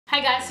Hi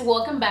guys,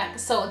 welcome back.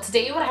 So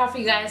today what I have for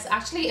you guys,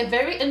 actually a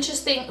very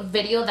interesting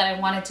video that I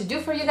wanted to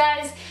do for you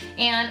guys,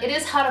 and it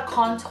is how to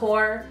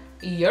contour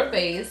your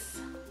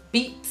face,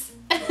 beeps,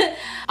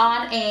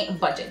 on a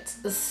budget.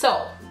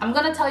 So I'm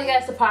gonna tell you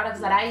guys the products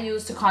that I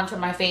use to contour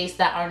my face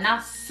that are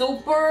not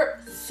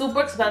super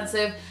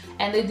expensive,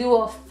 and they do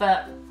a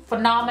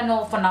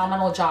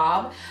phenomenal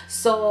job.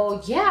 So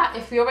yeah,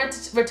 if you're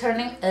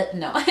returning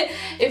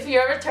if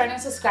you're a returning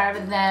subscriber,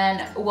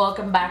 then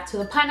welcome back to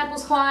the Pineapple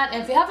Squad.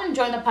 And if you haven't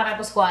joined the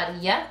Pineapple Squad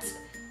yet,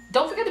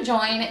 don't forget to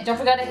join. Don't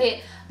forget to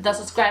hit the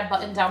subscribe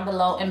button down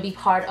below and be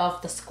part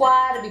of the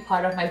squad, be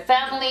part of my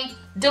family.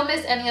 Don't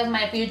miss any of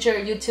my future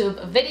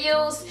YouTube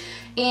videos.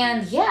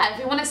 And yeah, if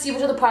you want to see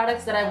which of the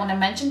products that I want to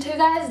mention to you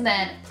guys,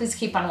 then please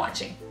keep on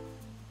watching.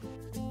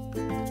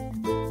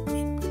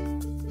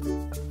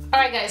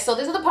 Alright guys, so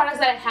these are the products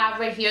that I have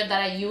right here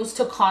that I use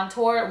to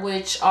contour,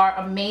 which are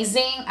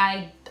amazing.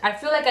 I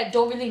feel like I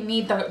don't really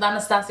need the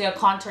Anastasia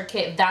contour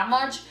kit that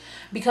much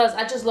because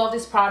I just love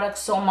these products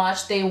so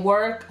much. They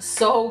work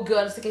so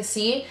good. As you can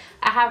see,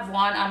 I have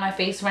one on my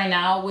face right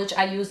now which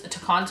I use to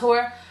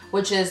contour,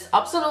 which is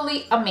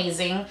absolutely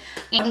amazing.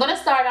 And I'm gonna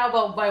start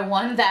out by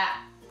one that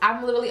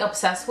I'm literally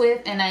obsessed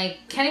with, and I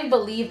can't even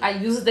believe I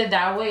used it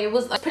that way. It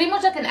was pretty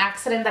much like an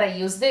accident that I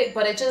used it,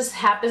 but it just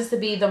happens to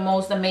be the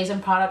most amazing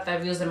product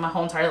I've used in my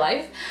whole entire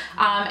life.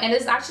 And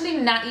it's actually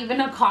not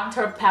even a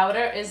contour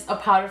powder, it's a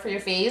powder for your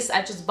face.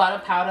 I just bought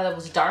a powder that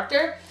was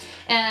darker,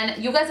 and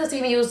you guys have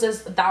seen me use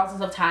this thousands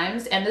of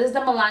times, and this is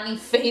the Milani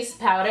face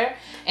powder.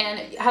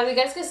 And how you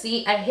guys can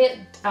see, I hit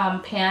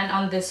pan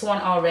on this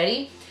one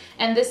already.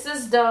 And this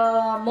is the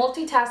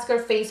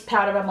Multitasker Face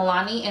Powder by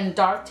Milani in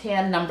Dark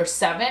Tan number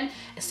 7.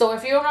 So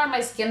if you're around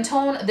my skin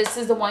tone, this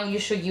is the one you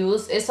should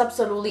use. It's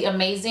absolutely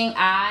amazing.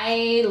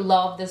 I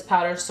love this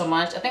powder so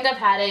much. I think I've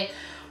had it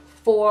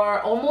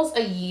for almost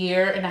a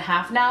year and a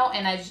half now,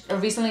 and I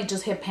recently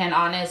just hit pan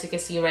on it, as you can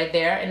see right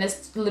there. And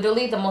it's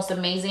literally the most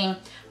amazing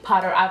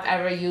powder I've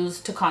ever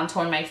used to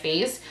contour my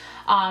face.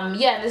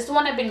 Yeah, this is the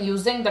one I've been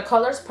using. The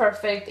color's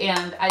perfect,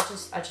 and I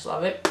just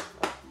love it.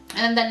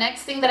 And the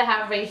next thing that I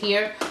have right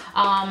here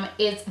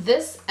is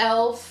this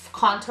e.l.f.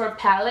 contour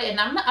palette, and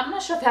I'm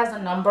not sure if it has a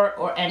number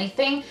or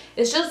anything.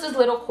 It's just this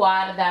little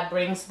quad that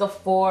brings the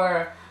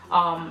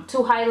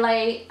two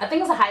highlight, I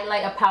think it's a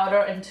highlight, a powder,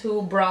 and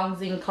two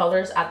bronzing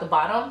colors at the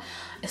bottom.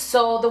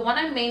 So the one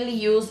I mainly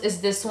use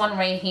is this one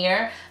right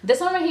here.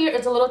 This one right here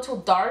is a little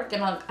too dark,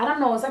 and I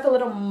don't know, it's like a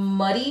little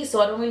muddy, so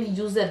I don't really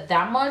use it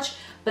that much.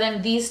 But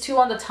then these two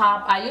on the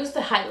top, I use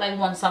the highlight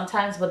one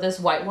sometimes, but this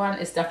white one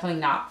is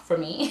definitely not for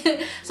me.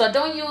 So I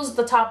don't use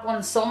the top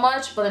one so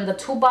much, but then the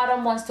two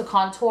bottom ones to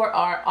contour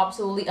are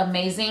absolutely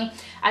amazing.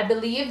 I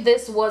believe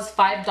this was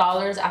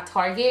 $5 at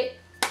Target.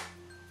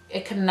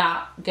 It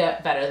cannot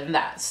get better than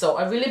that. So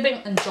I've really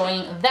been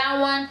enjoying that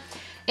one.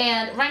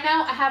 And right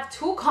now I have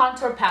two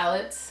contour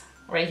palettes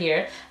right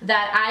here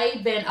that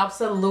I've been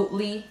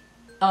absolutely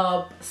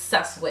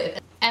obsessed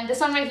with. And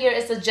this one right here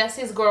is the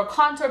Jessie's Girl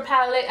contour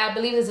palette. I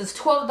believe this is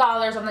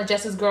 $12 on the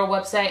Jessie's Girl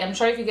website. I'm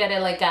sure if you get it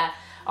like at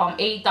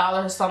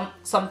 $8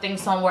 something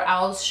somewhere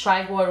else,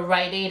 try go to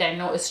Rite Aid. I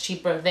know it's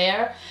cheaper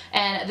there.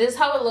 And this is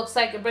how it looks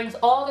like. It brings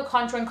all the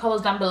contouring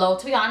colors down below.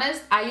 To be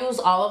honest, I use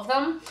all of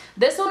them.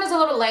 This one is a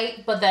little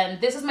light, but then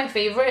this is my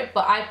favorite,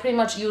 but I pretty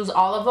much use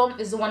all of them.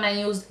 This is the one I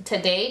used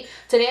today.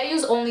 Today I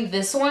use only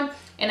this one,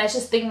 and I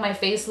just think my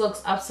face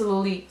looks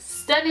absolutely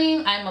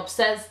stunning. I'm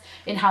obsessed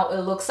in how it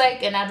looks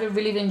like, and I've been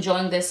really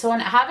enjoying this one.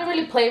 I haven't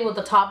really played with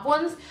the top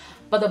ones,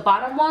 but the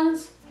bottom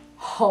ones,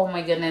 oh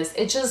my goodness,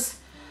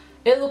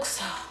 it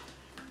looks,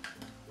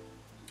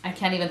 I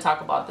can't even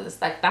talk about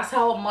this. Like, that's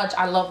how much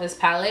I love this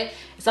palette.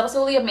 It's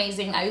absolutely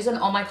amazing. I use it on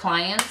all my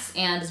clients,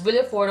 and it's really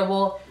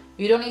affordable.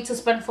 You don't need to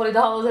spend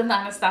 $40 in the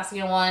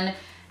Anastasia one.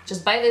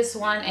 Just buy this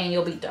one and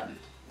you'll be done.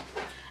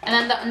 And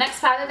then the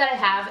next palette that I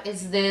have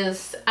is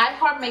this I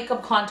Heart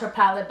Makeup Contour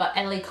Palette by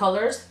LA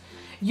Colors.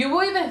 You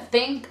will even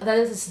think that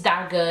this is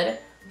that good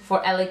for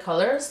LA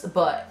Colors,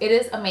 but it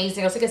is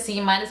amazing. As you can see,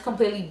 mine is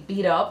completely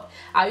beat up.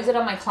 I use it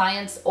on my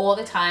clients all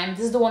the time.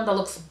 This is the one that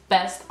looks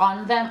best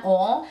on them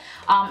all.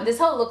 This is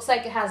how it looks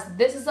like. It has,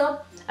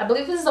 I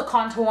believe this is a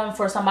contour one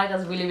for somebody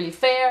that's really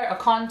fair, a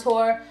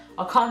contour,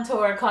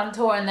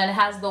 and then it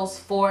has those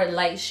 4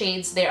 light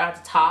shades there at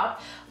the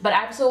top. But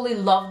I absolutely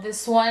love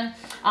this one.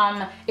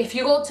 If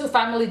you go to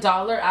Family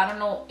Dollar, I don't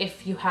know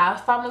if you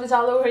have Family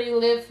Dollar where you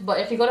live, but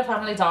if you go to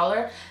Family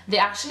Dollar, they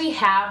actually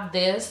have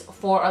this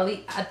for at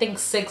least, I think,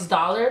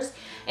 $6.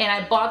 And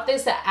I bought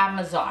this at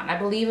Amazon. I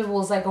believe it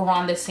was like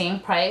around the same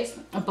price,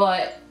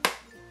 but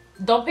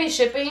don't pay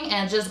shipping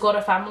and just go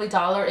to Family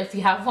Dollar if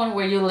you have one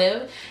where you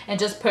live and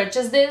just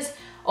purchase this.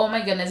 Oh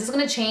my goodness, this is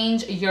gonna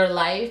change your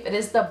life. It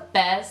is the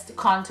best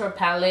contour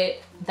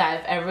palette that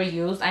I've ever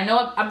used. I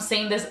know I'm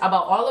saying this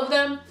about all of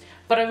them,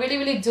 but I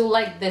really do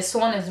like this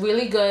one. It's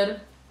really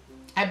good.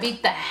 I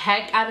beat the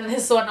heck out of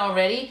this one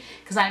already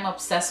because I'm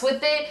obsessed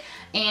with it.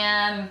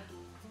 And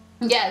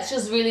yeah, it's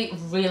just really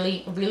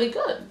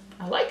good.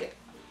 I like it.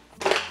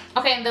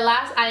 Okay, and the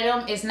last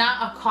item is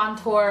not a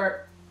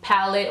contour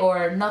palette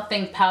or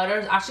nothing powder.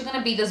 It's actually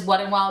gonna be this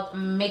Wet n Wild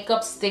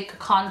makeup stick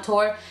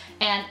contour,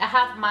 and I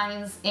have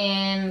mine's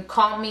in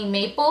Call Me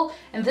Maple,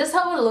 and this is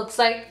how it looks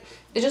like.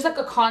 It's just like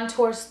a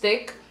contour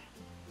stick.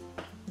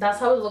 That's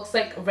how it looks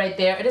like right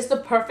there. It is the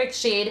perfect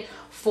shade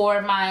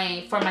for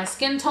my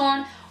skin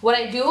tone. What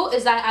I do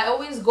is that I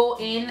always go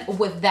in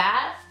with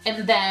that,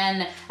 and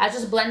then I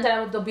just blend it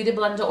out with the beauty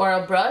blender or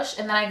a brush,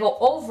 and then I go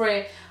over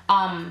it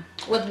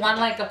with one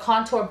like a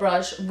contour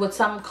brush with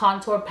some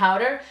contour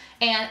powder,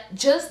 and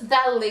just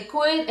that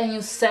liquid, and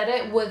you set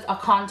it with a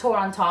contour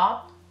on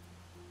top.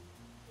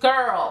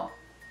 Girl,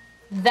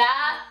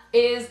 that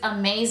is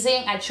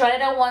amazing. I tried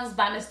it out once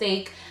by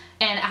mistake,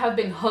 and I have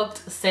been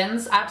hooked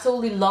since. I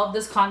absolutely love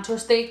this contour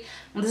stick.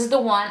 This is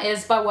the one.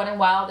 It's by Wet n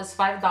Wild. It's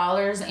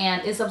 $5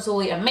 and it's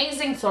absolutely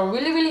amazing. So I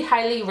really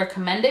highly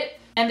recommend it.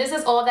 And this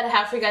is all that I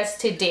have for you guys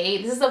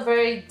today. This is a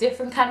very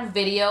different kind of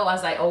video,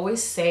 as I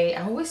always say.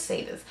 I always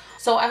say this.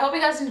 So I hope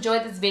you guys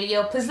enjoyed this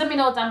video. Please let me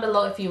know down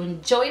below if you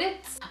enjoyed it.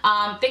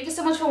 Thank you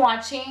so much for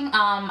watching.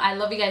 I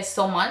love you guys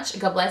so much.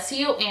 God bless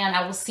you, and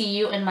I will see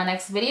you in my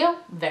next video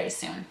very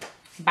soon.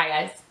 Bye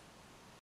guys.